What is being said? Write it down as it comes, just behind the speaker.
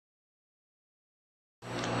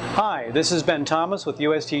Hi, this is Ben Thomas with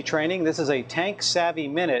UST Training. This is a Tank Savvy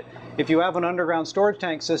Minute. If you have an underground storage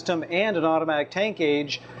tank system and an automatic tank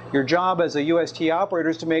gauge, your job as a UST operator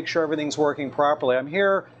is to make sure everything's working properly. I'm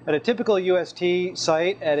here at a typical UST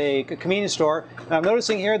site at a convenience store, and I'm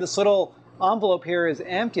noticing here this little envelope here is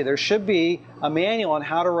empty. There should be a manual on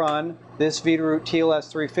how to run this Veeder-Root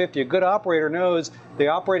TLS-350. A good operator knows the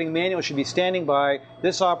operating manual should be standing by.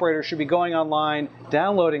 This operator should be going online,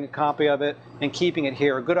 downloading a copy of it, and keeping it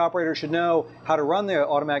here. A good operator should know how to run the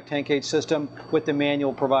automatic tank gauge system with the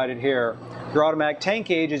manual provided here. Your automatic tank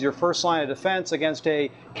gauge is your first line of defense against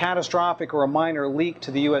a catastrophic or a minor leak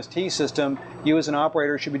to the UST system. You as an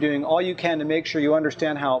operator should be doing all you can to make sure you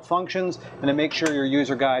understand how it functions and to make sure your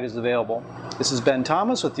user guide is available. This is Ben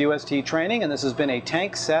Thomas with UST Training, and this has been a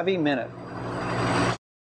Tank Savvy Minute.